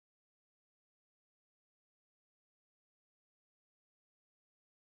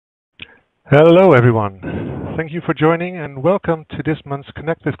Hello everyone. Thank you for joining and welcome to this month's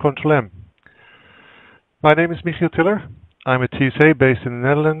Connect with Control M. My name is Michiel Tiller. I'm a TSA based in the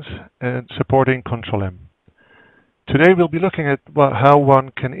Netherlands and supporting Control M. Today we'll be looking at how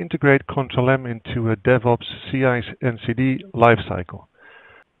one can integrate Control M into a Devops CI/CD lifecycle.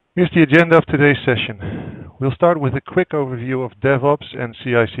 Here's the agenda of today's session. We'll start with a quick overview of Devops and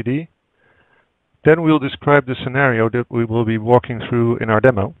CI/CD. Then we'll describe the scenario that we will be walking through in our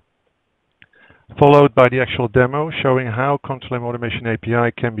demo, followed by the actual demo showing how Control M Automation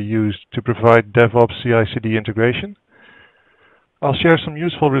API can be used to provide DevOps CI/CD integration. I'll share some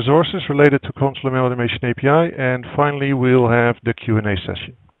useful resources related to Control M Automation API, and finally we'll have the Q&A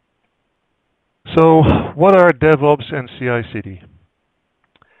session. So, what are DevOps and CI/CD?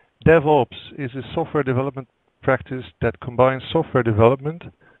 DevOps is a software development practice that combines software development,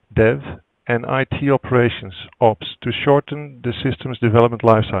 dev, and IT operations, ops, to shorten the system's development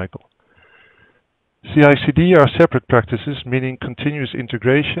lifecycle. CI/CD are separate practices, meaning continuous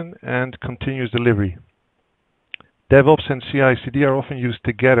integration and continuous delivery. DevOps and CI/CD are often used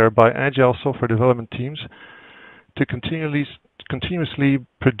together by agile software development teams to continuously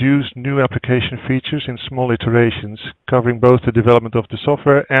produce new application features in small iterations, covering both the development of the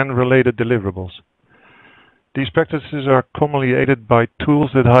software and related deliverables. These practices are commonly aided by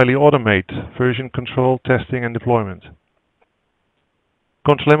tools that highly automate version control, testing, and deployment.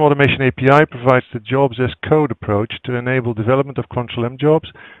 Control M Automation API provides the jobs as code approach to enable development of Control M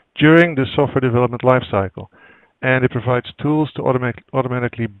jobs during the software development lifecycle, and it provides tools to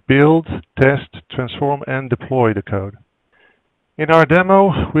automatically build, test, transform, and deploy the code. In our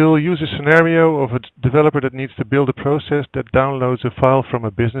demo, we'll use a scenario of a developer that needs to build a process that downloads a file from a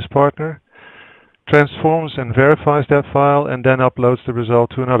business partner, transforms and verifies that file, and then uploads the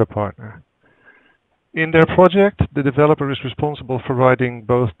result to another partner. In their project, the developer is responsible for writing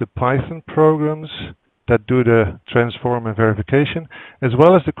both the Python programs that do the transform and verification, as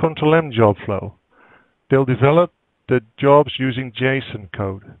well as the Control M job flow. They'll develop the jobs using JSON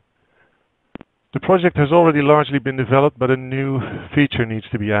code. The project has already largely been developed, but a new feature needs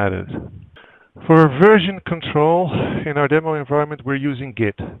to be added. For version control, in our demo environment, we're using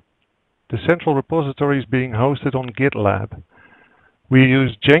Git. The central repository is being hosted on GitLab. We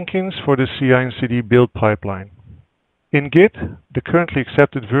use Jenkins for the CI and CD build pipeline. In Git, the currently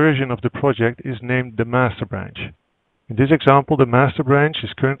accepted version of the project is named the master branch. In this example, the master branch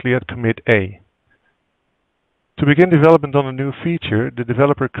is currently at commit A. To begin development on a new feature, the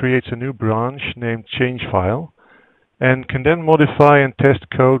developer creates a new branch named change file and can then modify and test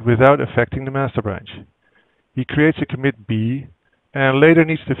code without affecting the master branch. He creates a commit B and later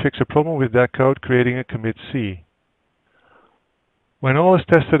needs to fix a problem with that code, creating a commit C. When all is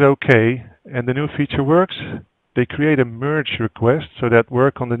tested OK and the new feature works, they create a merge request so that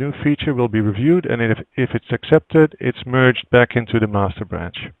work on the new feature will be reviewed, and if it's accepted, it's merged back into the master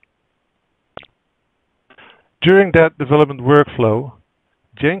branch. During that development workflow,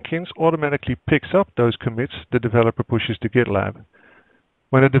 Jenkins automatically picks up those commits the developer pushes to GitLab.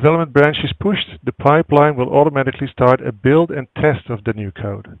 When a development branch is pushed, the pipeline will automatically start a build and test of the new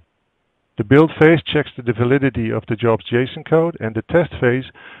code. The build phase checks the validity of the job's JSON code, and the test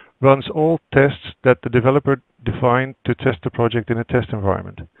phase runs all tests that the developer defined to test the project in a test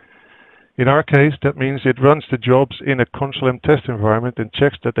environment. In our case, that means it runs the jobs in a Control M test environment and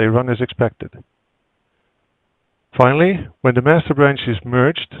checks that they run as expected. Finally, when the master branch is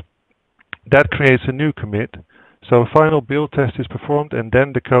merged, that creates a new commit, so a final build test is performed and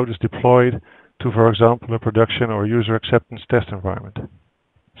then the code is deployed to, for example, a production or user acceptance test environment.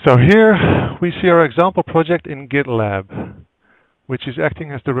 So here we see our example project in GitLab, which is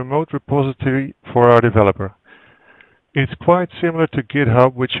acting as the remote repository for our developer. It's quite similar to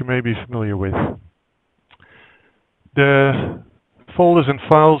GitHub, which you may be familiar with. The folders and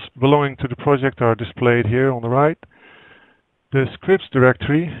files belonging to the project are displayed here on the right. The scripts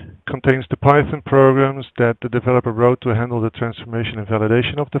directory contains the Python programs that the developer wrote to handle the transformation and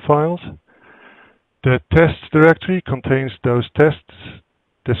validation of the files. The tests directory contains those tests,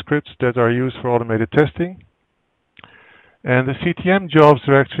 the scripts that are used for automated testing. And the CTM jobs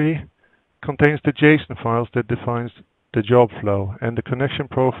directory contains the JSON files that defines the job flow and the connection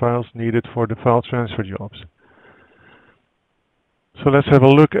profiles needed for the file transfer jobs. So let's have a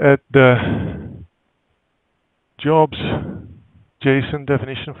look at the jobs JSON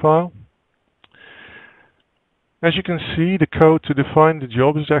definition file. As you can see, the code to define the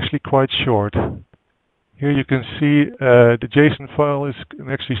job is actually quite short. Here you can see the JSON file is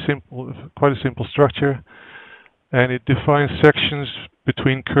actually quite a simple structure, and it defines sections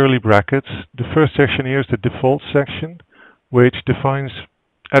between curly brackets. The first section here is the default section, which defines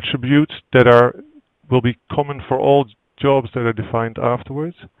attributes that will be common for all jobs that are defined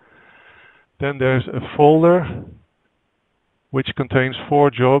afterwards. Then there's a folder which contains 4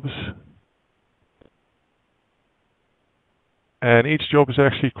 jobs, and each job is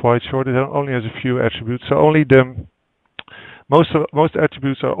actually quite short. It only has a few attributes, so only most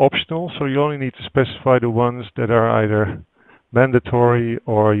attributes are optional, so you only need to specify the ones that are either mandatory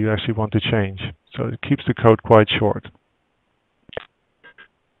or you actually want to change. So it keeps the code quite short.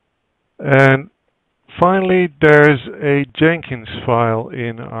 And finally, there's a Jenkins file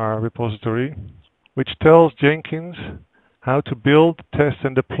in our repository which tells Jenkins how to build, test,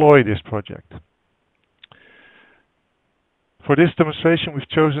 and deploy this project. For this demonstration, we've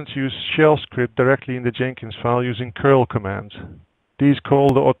chosen to use shell script directly in the Jenkins file using curl commands. These call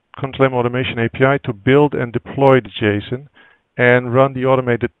the ControlM Automation API to build and deploy the JSON and run the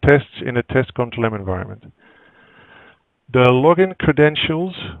automated tests in a test ControlM environment. The login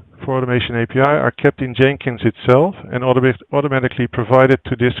credentials for Automation API are kept in Jenkins itself and automatically provided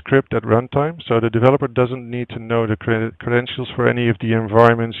to this script at runtime, so the developer doesn't need to know the credentials for any of the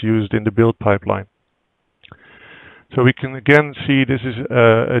environments used in the build pipeline. So we can again see this is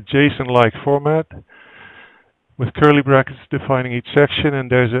a JSON-like format with curly brackets defining each section, and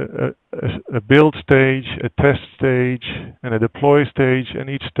there's a build stage, a test stage, and a deploy stage, and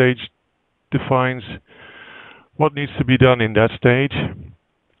each stage defines what needs to be done in that stage.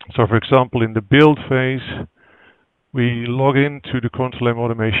 So for example, in the build phase, we log into the ControlM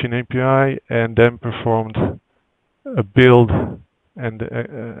Automation API and then performed a build and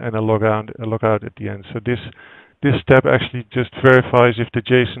a logout at the end. So this step actually just verifies if the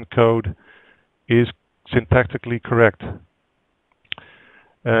JSON code is syntactically correct.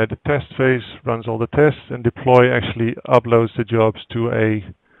 The test phase runs all the tests, and deploy actually uploads the jobs to a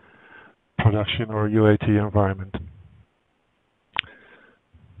production or UAT environment.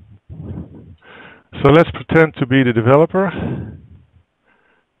 So let's pretend to be the developer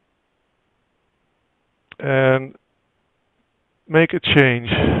and make a change.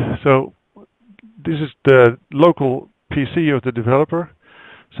 So this is the local PC of the developer.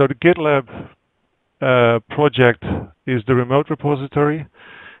 So the GitLab project is the remote repository,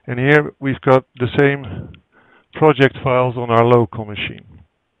 and here we've got the same project files on our local machine.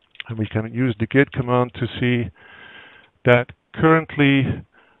 And we can use the git command to see that currently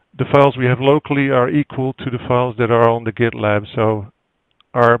the files we have locally are equal to the files that are on the GitLab. So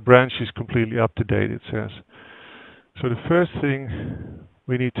our branch is completely up to date, it says. So the first thing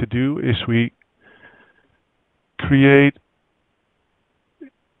we need to do is we create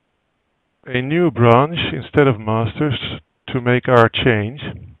a new branch instead of masters to make our change.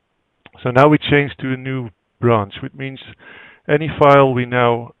 So now we change to a new branch, which means any file we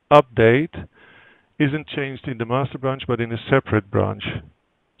now update isn't changed in the master branch but in a separate branch.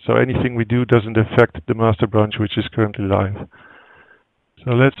 So anything we do doesn't affect the master branch, which is currently live.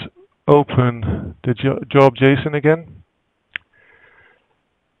 So let's open the job JSON again.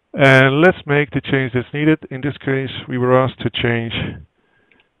 And let's make the change that's needed. In this case, we were asked to change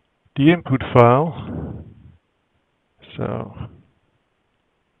the input file. So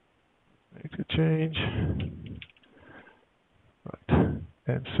make the change. Right.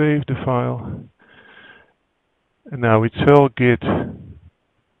 And save the file. And now we tell Git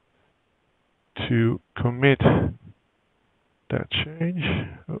to commit that change.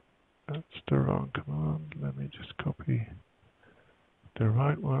 Oh, that's the wrong command. Let me just copy the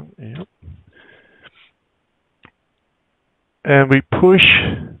right one. Yep. And we push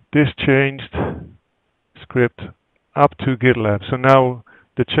this changed script up to GitLab. So now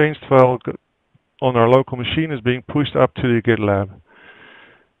the changed file on our local machine is being pushed up to the GitLab.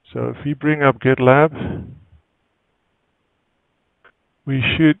 So if we bring up GitLab, we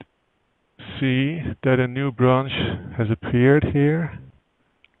should see that a new branch has appeared here.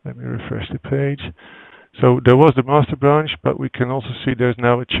 Let me refresh the page. So there was the master branch, but we can also see there's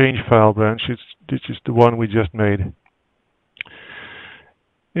now a change file branch. This is the one we just made.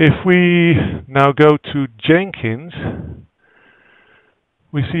 If we now go to Jenkins,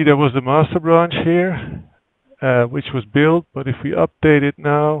 we see there was the master branch here, which was built, but if we update it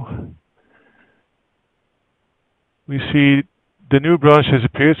now, we see the new branch has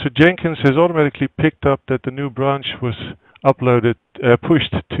appeared. So Jenkins has automatically picked up that the new branch was uploaded,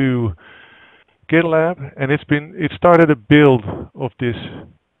 pushed to GitLab, and it started a build of this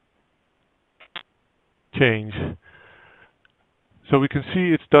change. So we can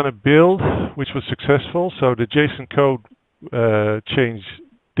see it's done a build, which was successful. So the JSON code change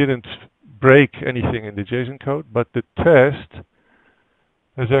didn't break anything in the JSON code, but the test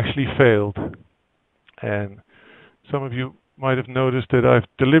has actually failed. And some of you might have noticed that I've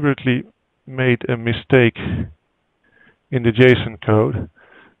deliberately made a mistake in the JSON code.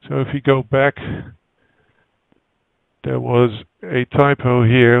 So if you go back, there was a typo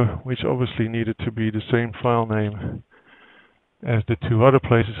here, which obviously needed to be the same file name as the two other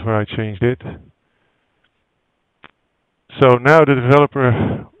places where I changed it. So now the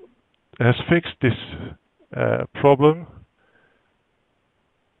developer has fixed this problem,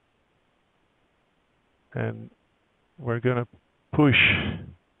 and we're going to push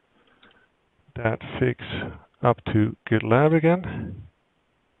that fix up to GitLab again.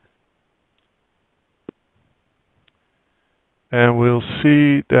 And we'll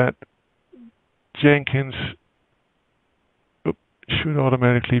see that Jenkins should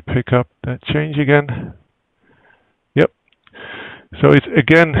automatically pick up that change again. Yep. So it's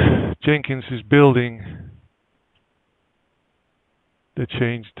again, Jenkins is building the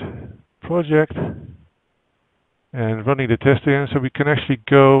changed project and running the test again. So we can actually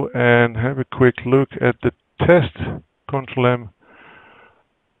go and have a quick look at the test control M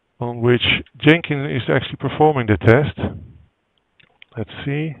on which Jenkins is actually performing the test. Let's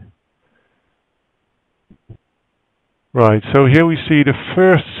see. Right, so here we see the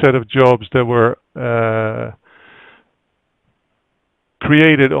first set of jobs that were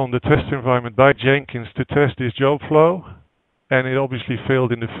created on the test environment by Jenkins to test this job flow, and it obviously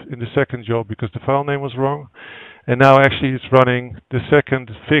failed in the second job because the file name was wrong. And now actually it's running the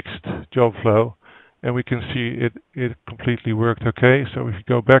second fixed job flow, and we can see it completely worked okay. So if you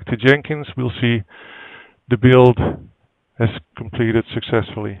go back to Jenkins, we'll see the build has completed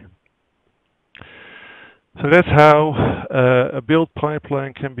successfully. So that's how a build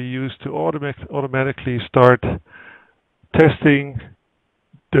pipeline can be used to automatically start testing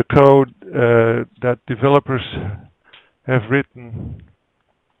the code that developers have written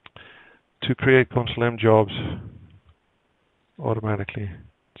to create Console M jobs automatically.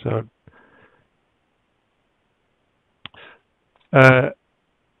 So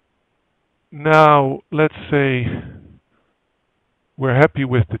now let's say we're happy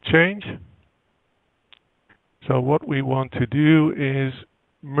with the change. So what we want to do is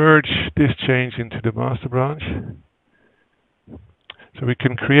merge this change into the master branch. So we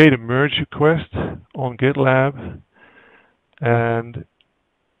can create a merge request on GitLab, and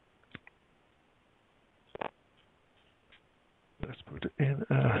let's put in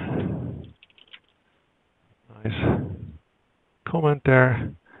a nice comment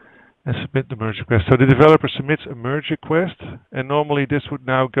there and submit the merge request. So the developer submits a merge request, and normally this would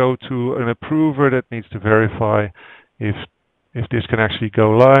now go to an approver that needs to verify if this can actually go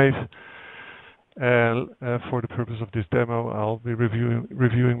live. And for the purpose of this demo, I'll be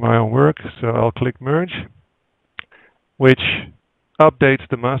reviewing my own work. So I'll click merge, which updates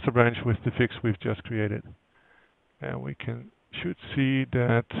the master branch with the fix we've just created. And we should see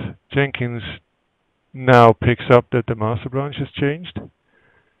that Jenkins now picks up that the master branch has changed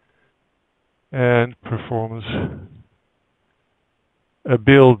and performs a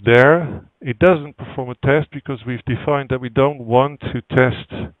build there. It doesn't perform a test because we've defined that we don't want to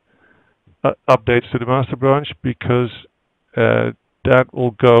test updates to the master branch, because that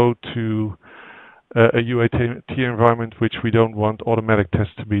will go to a UAT environment which we don't want automatic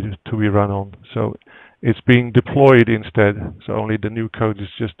tests to be run on. So it's being deployed instead. So only the new code is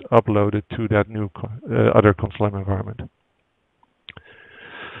just uploaded to that new other Console M environment.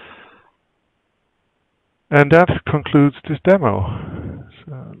 And that concludes this demo.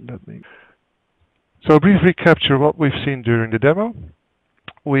 So a brief recapture what we've seen during the demo.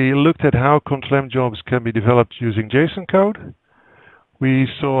 We looked at how Console M jobs can be developed using JSON code. We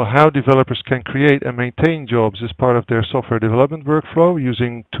saw how developers can create and maintain jobs as part of their software development workflow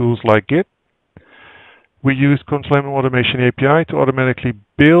using tools like Git. We used Console M Automation API to automatically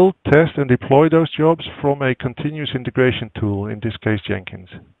build, test, and deploy those jobs from a continuous integration tool, in this case Jenkins.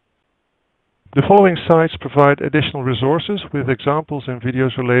 The following sites provide additional resources with examples and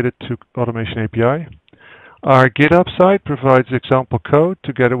videos related to Automation API. Our GitHub site provides example code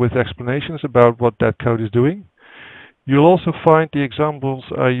together with explanations about what that code is doing. You'll also find the examples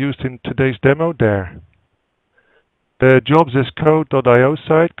I used in today's demo there. The jobsascode.io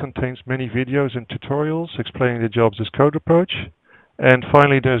site contains many videos and tutorials explaining the jobs as code approach. And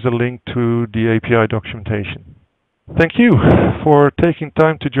finally, there's a link to the API documentation. Thank you for taking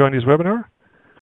time to join this webinar.